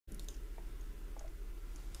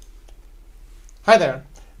Hi there.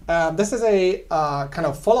 This is a kind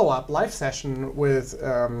of follow-up live session with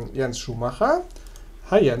Jens Schumacher.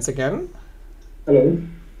 Hi Jens again. Hello.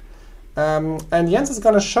 And Jens is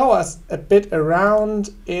going to show us a bit around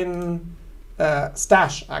in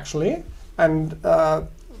Stash actually, and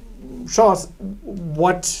show us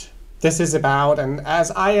what this is about. And as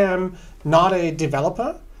I am not a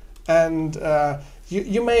developer, and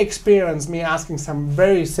you may experience me asking some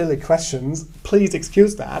very silly questions, please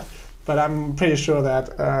excuse that. But I'm pretty sure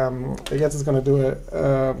that Jens is going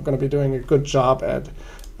to be doing a good job at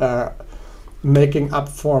making up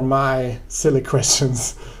for my silly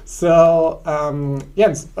questions. So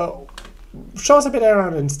Jens, show us a bit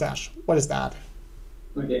around in Stash. What is that?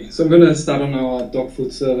 Okay, so I'm going to start on our dog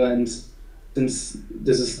food server, and since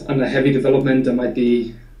this is under heavy development, there might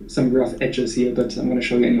be some rough edges here, but I'm going to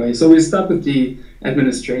show you anyway. So we start with the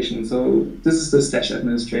administration. So this is the Stash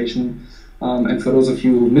administration. And for those of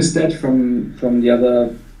you who missed that from the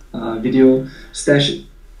other video, Stash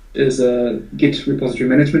is a Git repository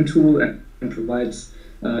management tool and provides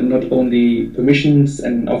not only permissions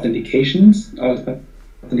and authentication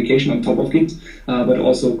on top of Git, but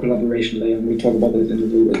also collaboration layer. And we'll talk about that in a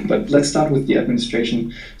little bit. But let's start with the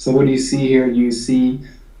administration. So what do you see here? You see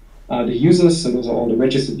the users. So those are all the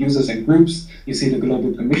registered users and groups. You see the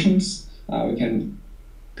global permissions. We can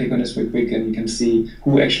click on this real quick and you can see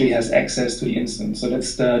who actually has access to the instance. So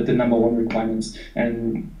that's the number one requirements.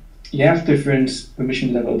 And you have different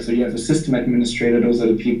permission levels. So you have a system administrator. Those are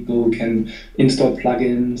the people who can install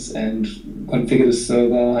plugins and configure the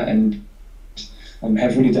server and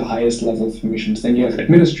have really the highest level of permissions. Then you have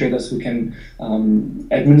administrators who can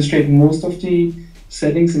administrate most of the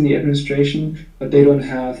settings in the administration, but they don't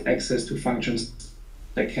have access to functions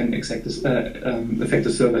that can affect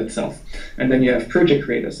the server itself. And then you have project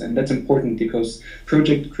creators, and that's important because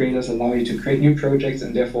project creators allow you to create new projects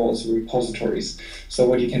and therefore also repositories. So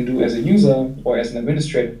what you can do as a user or as an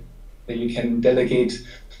administrator, you can delegate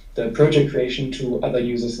the project creation to other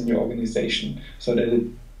users in your organization so that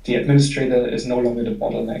the administrator is no longer the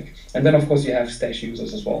bottleneck. And then of course you have Stash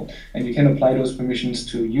users as well. And you can apply those permissions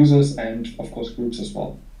to users and of course groups as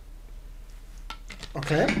well.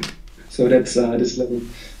 Okay. So that's this level.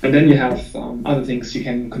 And then you have other things. You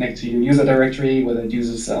can connect to your user directory, whether it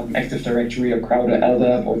uses Active Directory or Crowd or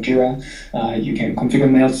LDAP or Jira. You can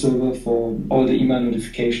configure mail server for all the email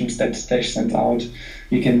notifications that Stash sends out.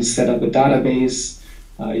 You can set up a database.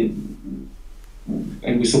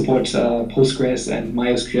 And we support Postgres and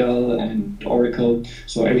MySQL and Oracle.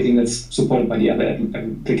 So everything that's supported by the other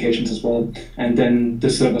applications as well. And then the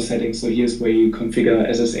server settings. So here's where you configure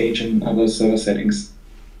SSH and other server settings.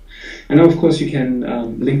 And now, of course, you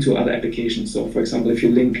can link to other applications. So, for example, if you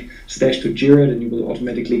link Stash to Jira, then you will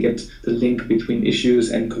automatically get the link between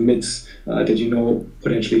issues and commits that you know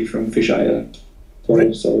potentially from Fisheye.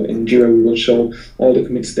 So in Jira, we will show all the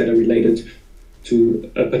commits that are related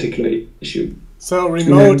to a particular issue. So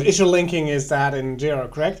remote issue linking is that in Jira,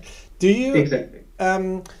 correct? Do you exactly?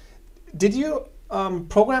 Did you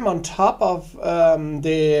program on top of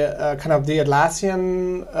the kind of the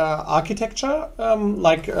Atlassian architecture,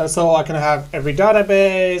 so I can have every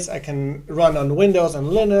database, I can run on Windows and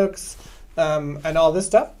Linux, and all this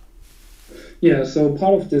stuff? Yeah, so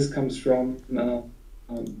part of this comes from the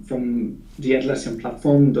Atlassian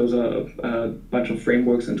platform. Those are a bunch of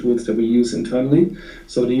frameworks and tools that we use internally.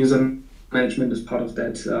 So the user management is part of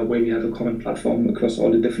that, where we have a common platform across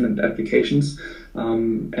all the different applications.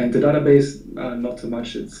 And the database, not so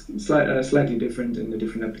much. It's slightly different in the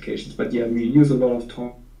different applications. But yeah, we use a lot of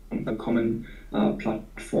common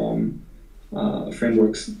platform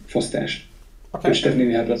frameworks for Stash, which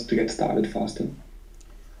definitely help us to get started faster.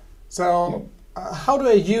 So how do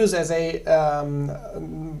I use as a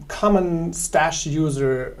common Stash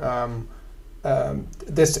user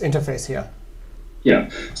this interface here? Yeah.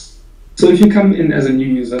 So if you come in as a new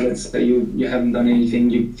user, let's say you haven't done anything,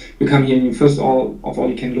 you come here and you first of all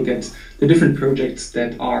you can look at the different projects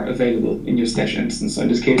that are available in your Stash instance. So in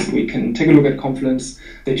this case, we can take a look at Confluence.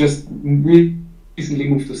 They just recently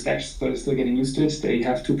moved to Stash, so they're still getting used to it. They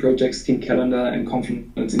have two projects, Team Calendar and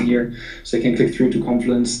Confluence in here. So you can click through to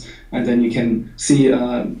Confluence, and then you can see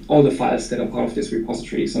all the files that are part of this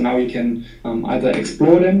repository. So now you can either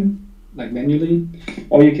explore them, like manually,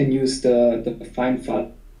 or you can use the find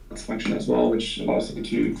file function as well, which allows you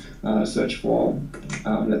to search for,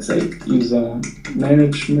 let's say, user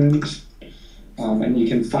management, and you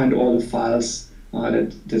can find all the files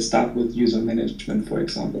that start with user management, for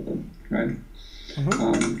example, right?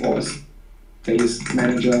 Or space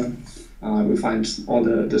manager. We find all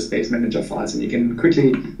the space manager files, and you can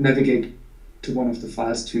quickly navigate to one of the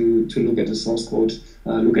files to look at the source code,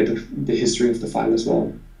 look at the history of the file as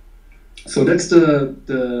well. So that's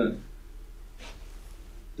the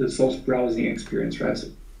source browsing experience, right? So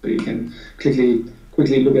you can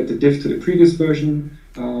quickly look at the diff to the previous version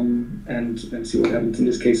and see what happens. In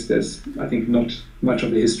this case, there's, I think, not much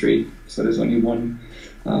of a history, so there's only one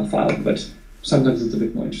file, but sometimes it's a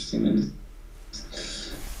bit more interesting.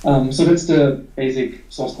 So that's the basic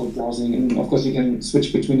source code browsing, and of course you can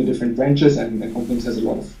switch between the different branches, and Confluence has a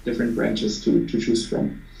lot of different branches to choose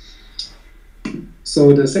from.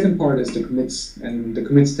 So the second part is the commits, and the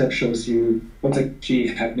commits tab shows you what's actually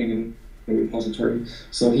happening in the repository.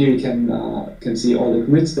 So here you can see all the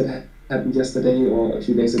commits that happened yesterday or a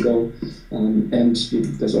few days ago, and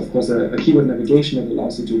there's of course a keyword navigation that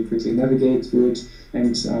allows you to quickly navigate through it.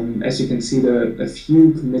 And as you can see, there are a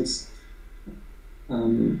few commits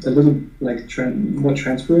a little like more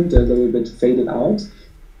transparent, they're a little bit faded out,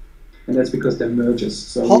 and that's because they're merges.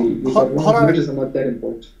 So merges are not that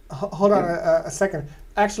important. Hold on a second.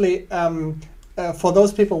 Actually, for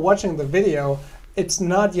those people watching the video, it's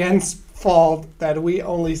not Jens' fault that we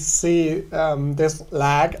only see this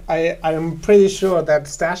lag. I am pretty sure that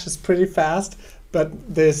Stash is pretty fast, but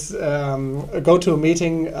this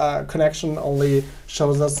GoToMeeting connection only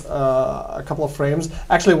shows us a couple of frames.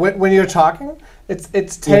 Actually, when you're talking,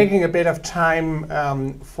 it's taking a bit of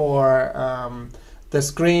time for the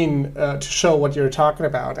screen to show what you're talking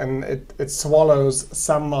about, and it swallows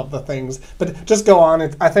some of the things. But just go on.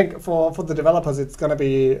 I think for the developers, it's going to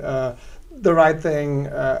be the right thing.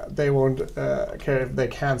 They won't care if they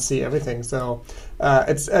can't see everything. So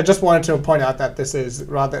I just wanted to point out that this is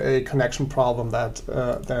rather a connection problem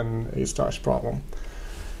than a Stash problem.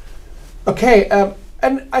 Okay,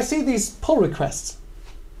 and I see these pull requests.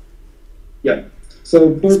 Yeah,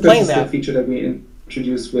 so pull requests is the feature that we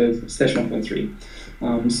introduced with Stash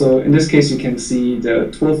 1.3. So in this case, you can see the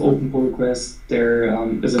 12 open pull requests. There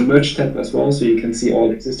is a merge tab as well, so you can see all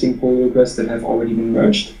existing pull requests that have already been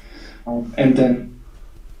merged. And then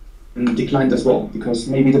declined as well, because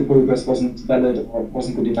maybe the pull request wasn't valid or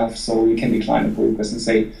wasn't good enough, so you can decline a pull request and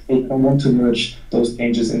say, hey, I don't want to merge those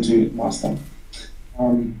changes into master.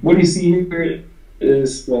 What you see here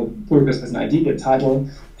is, well, pull request has an ID, the title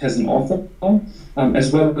has an author,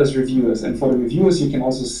 as well as reviewers. And for the reviewers, you can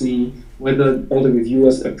also see whether all the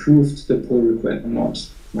reviewers approved the pull request or not.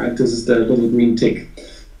 Right? This is the little green tick.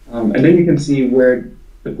 And then you can see where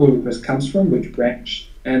the pull request comes from, which branch,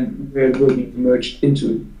 and where it will be merged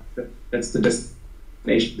into. That's the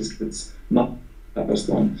destination descripts not that was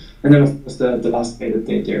one. And then of course the last faded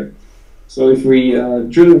date there. So if we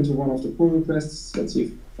drill into one of the pull requests, let's see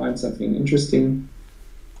if we find something interesting.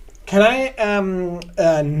 Can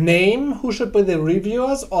I name who should be the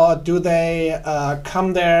reviewers, or do they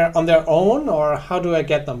come there on their own, or how do I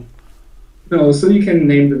get them? No, so you can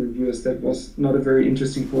name the reviewers. That was not a very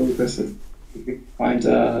interesting pull request. You can find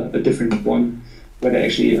a different one where there are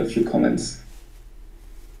actually a few comments.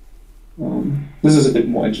 This is a bit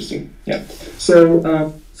more interesting. Yeah. So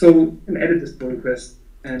you can edit this pull request,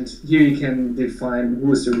 and here you can define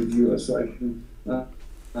who is the reviewer. So I can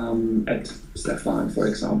add Stefan, for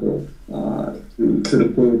example, to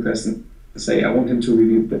the pull request and say I want him to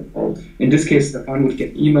review that. In this case, Stefan would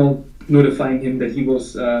get email notifying him that he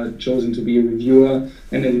was chosen to be a reviewer,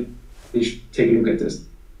 and then they should take a look at this.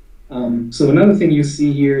 So another thing you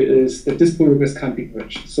see here is that this pull request can't be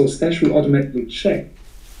merged. So Stash will automatically check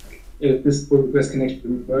if this pull request can actually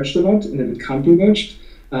be merged or not, and if it can't be merged,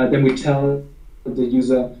 then we tell the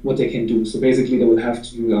user what they can do. So basically they will have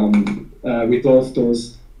to resolve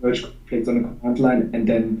those merge conflicts on the command line, and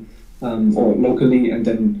then or locally, and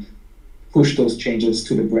then push those changes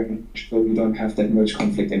to the branch so you don't have that merge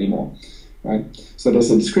conflict anymore. Right? So there's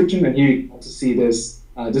a description, and here you can also see this.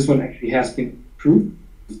 This one actually has been approved,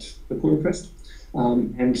 the pull request,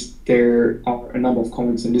 and there are a number of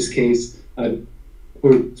comments. In this case,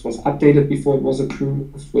 it was updated before it was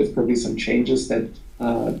approved with probably some changes that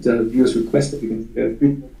the viewers requested. You can see there are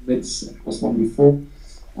 3 commits, it was one before,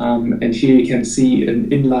 and here you can see an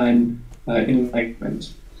inline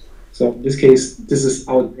comment. So in this case, this is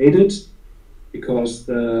outdated because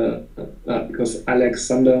because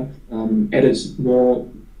Alexander added more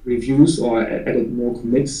reviews or added more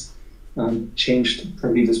commits. Changed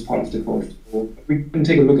probably this part of the code. So we can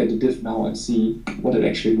take a look at the diff now and see what it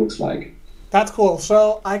actually looks like. That's cool.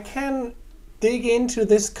 So I can dig into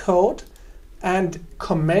this code and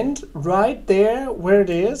comment right there where it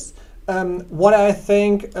is what I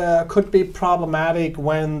think could be problematic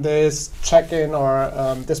when this check-in or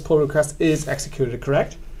this pull request is executed,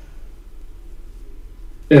 correct?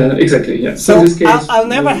 Exactly, yeah. So in this case, I'll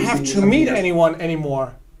never have to meet anyone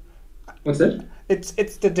anymore. What's that?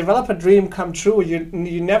 It's the developer dream come true.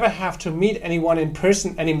 You never have to meet anyone in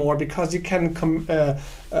person anymore because you can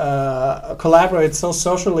collaborate so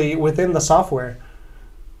socially within the software.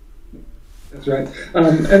 That's right,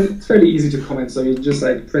 and it's fairly easy to comment. So you just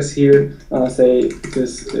like press here, say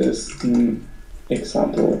this is an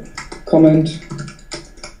example comment.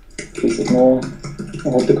 Please ignore. I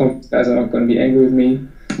hope the guys are not going to be angry with me.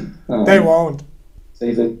 They won't.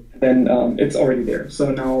 Save it. Then it's already there.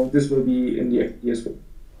 So now this will be in the FD as well.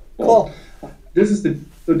 Cool. This is the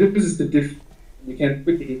diff. You can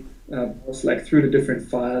quickly browse like through the different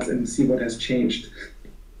files and see what has changed.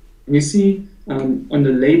 And you see on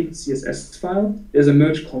the label CSS file, there's a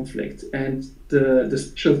merge conflict, and the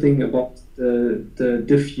special thing about the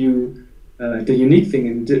diff view, the unique thing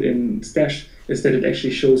in Stash is that it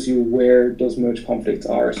actually shows you where those merge conflicts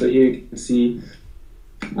are. So here you can see.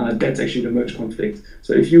 That's actually the merge conflict.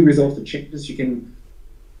 So if you resolve the changes, you can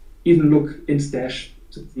even look in Stash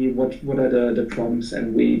to see what are the problems,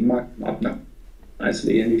 and we mark them up now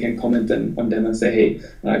nicely, and you can comment then on them and say, hey,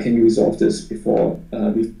 can you resolve this before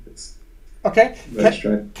we fix? Okay.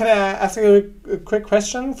 Can I ask you a quick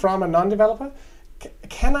question from a non-developer?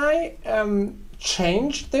 Can I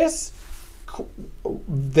change this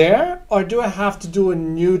there, or do I have to do a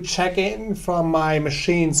new check-in from my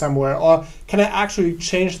machine somewhere, or can I actually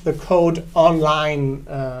change the code online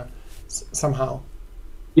somehow?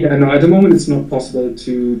 Yeah, no, at the moment it's not possible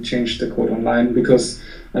to change the code online because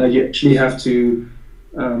you actually have to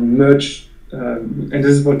merge, and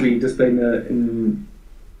this is what we display in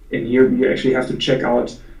here. You actually have to check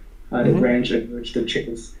out the branch and merge the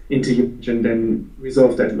changes into your branch and then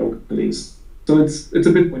resolve that locally. So it's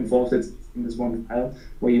a bit more involved. It's in this one file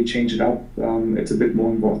where you change it up. It's a bit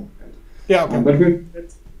more involved. Yeah, okay. But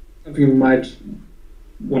that's something we might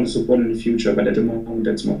want to support in the future, but at the moment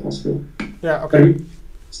that's not possible. Yeah, okay.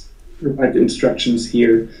 Provide the instructions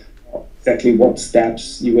here, exactly what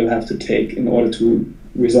steps you will have to take in order to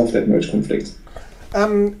resolve that merge conflict.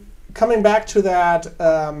 Coming back to that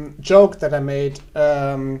joke that I made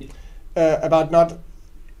about not,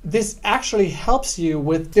 this actually helps you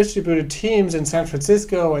with distributed teams in San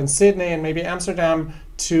Francisco and Sydney and maybe Amsterdam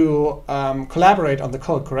to collaborate on the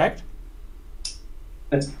code, correct?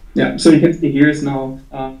 Yeah, so you can see here is now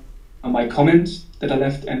my comment that I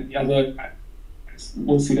left, and the other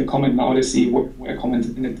will see the comment now. They see where I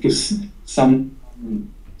commented, and it gives some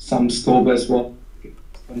scope as well,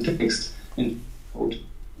 context in code.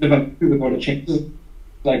 If I'm happy with all the changes,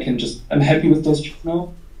 I'm happy with those changes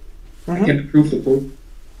now. I can approve the code,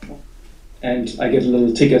 and I get a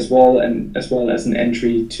little tick as well, and as well as an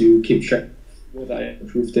entry to keep track whether I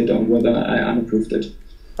approved it or whether I unapproved it.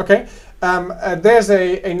 Okay. There's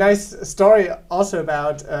a nice story also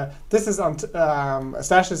about this is on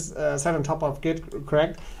Stash is set on top of Git,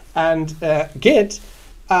 correct? And Git,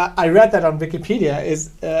 I read that on Wikipedia,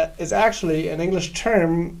 is actually an English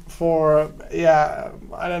term for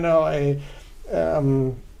I don't know,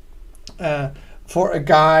 for a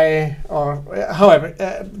guy, or however,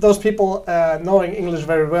 those people knowing English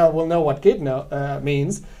very well will know what Git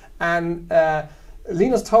means. And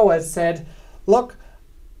Linus Torvalds said, look,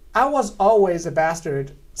 I was always a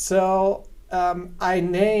bastard, so I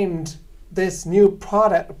named this new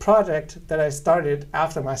project that I started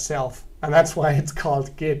after myself, and that's why it's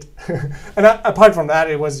called Git. And apart from that,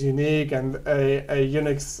 it was unique and a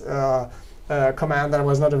Unix command that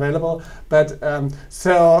was not available. But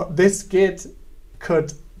so this Git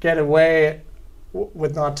could get away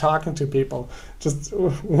with not talking to people. Just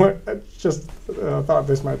thought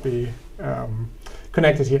this might be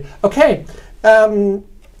connected here. Okay.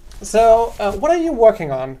 So what are you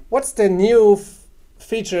working on? What's the new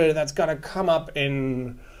feature that's going to come up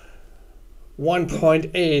in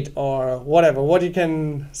 1.8 or whatever? What you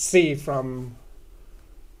can see from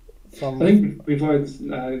I think before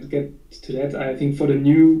I get to that, I think for the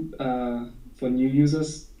new for new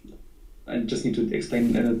users, I just need to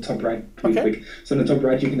explain in the top right really quick. So in the top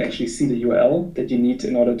right, you can actually see the URL that you need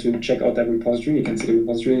in order to check out that repository. You can see the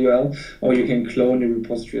repository URL, or you can clone the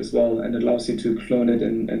repository as well, and it allows you to clone it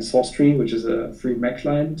in SourceTree, which is a free Mac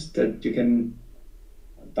client that you can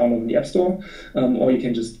download in the App Store, or you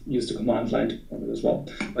can just use the command line to clone it as well.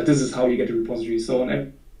 But this is how you get the repository. So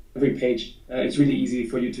on every page, it's really easy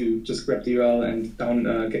for you to just grab the URL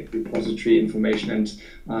and get the repository information and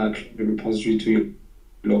clone the repository to your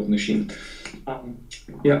local machine.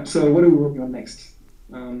 So what are we working on next?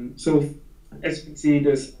 So as you can see,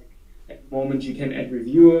 there's at the moment you can add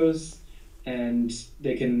reviewers, and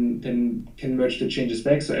they can merge the changes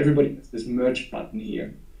back. So everybody has this merge button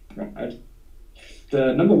here, right?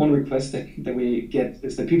 the number one request that we get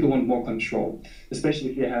is that people want more control, especially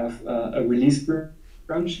if you have a release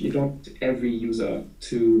branch. You don't want every user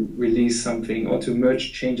to release something or to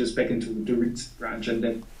merge changes back into the release branch and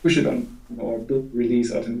then push it on or build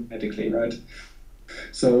release automatically, right?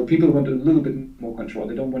 So people want a little bit more control.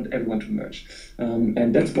 They don't want everyone to merge.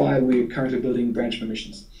 And that's why we're currently building branch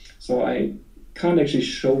permissions. So I can't actually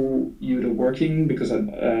show you the working because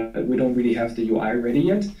we don't really have the UI ready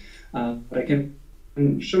yet. But I can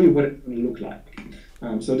show you what it will look like.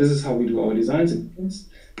 So this is how we do our designs.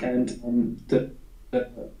 And the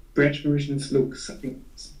branch permissions look something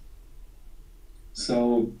like this.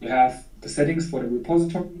 So you have the settings for the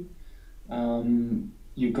repository.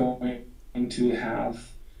 You're going to have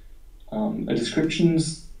a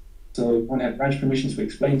descriptions. So you want to have branch permissions we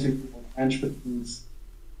explain to you, branch permissions.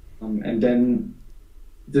 And then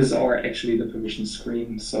these are actually the permission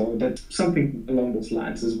screen. So that's something along those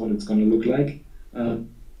lines is what it's going to look like.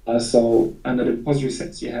 So under the repository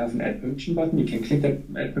sets, you have an add permission button. You can click that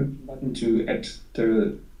add permission button to add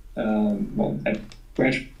the add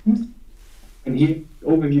branch permissions. And here,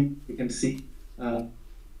 overview, you can see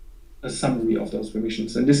a summary of those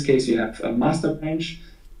permissions. In this case, you have a master branch,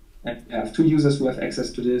 and you have two users who have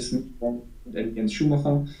access to this, and Jens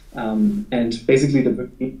Schumacher. And basically,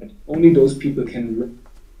 only those people can read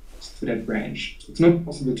to that branch. It's not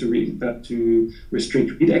possible to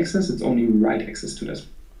restrict read access. It's only write access to this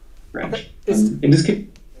branch. Okay. In this case,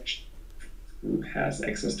 who has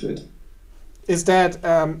access to it? Is that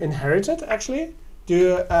inherited actually? Do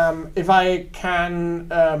you, if I can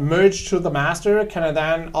merge to the master, can I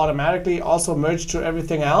then automatically also merge to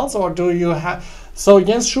everything else, or do you have? So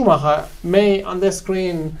Jens Schumacher may on this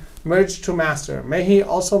screen merge to master. May he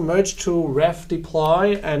also merge to ref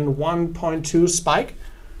deploy and 1.2 spike?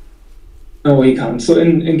 No, he can't. So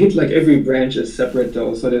in Git, like every branch is separate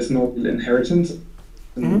though, so there's no inheritance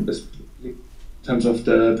in terms of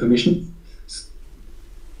the permission.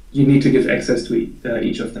 You need to give access to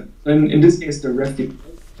each of them. And in this case, the ref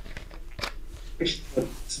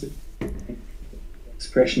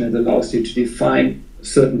expression that allows you to define a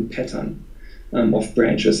certain pattern of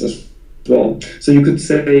branches as well. So you could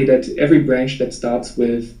say that every branch that starts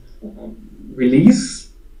with release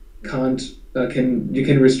you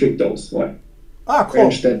can restrict those. Right? Ah, cool.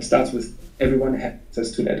 Branch that starts with everyone has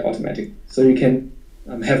access to that automatically. So you can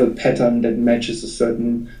have a pattern that matches a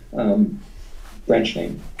certain branch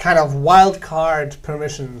name. Kind of wildcard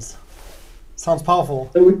permissions. Sounds powerful.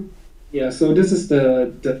 So this is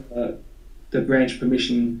the branch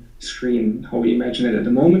permission screen, how we imagine it at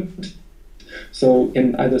the moment. So you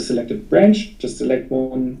can either select a branch, just select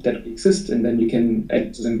one that exists, and then you can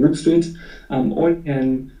add some groups to it, or you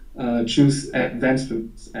can choose advanced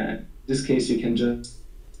permissions. In this case, you can just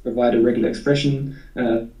provide a regular expression,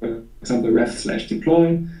 for example,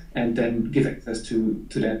 ref/deploy, and then give access to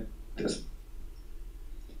that.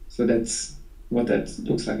 So that's what that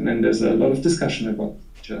looks like. And then there's a lot of discussion about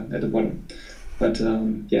at the bottom. But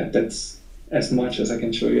yeah, that's as much as I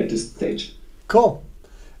can show you at this stage. Cool.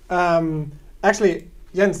 Actually,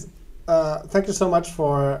 Jens, thank you so much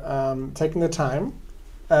for taking the time,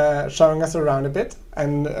 showing us around a bit,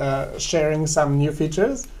 and sharing some new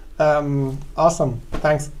features. Awesome.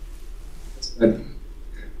 Thanks. That's good.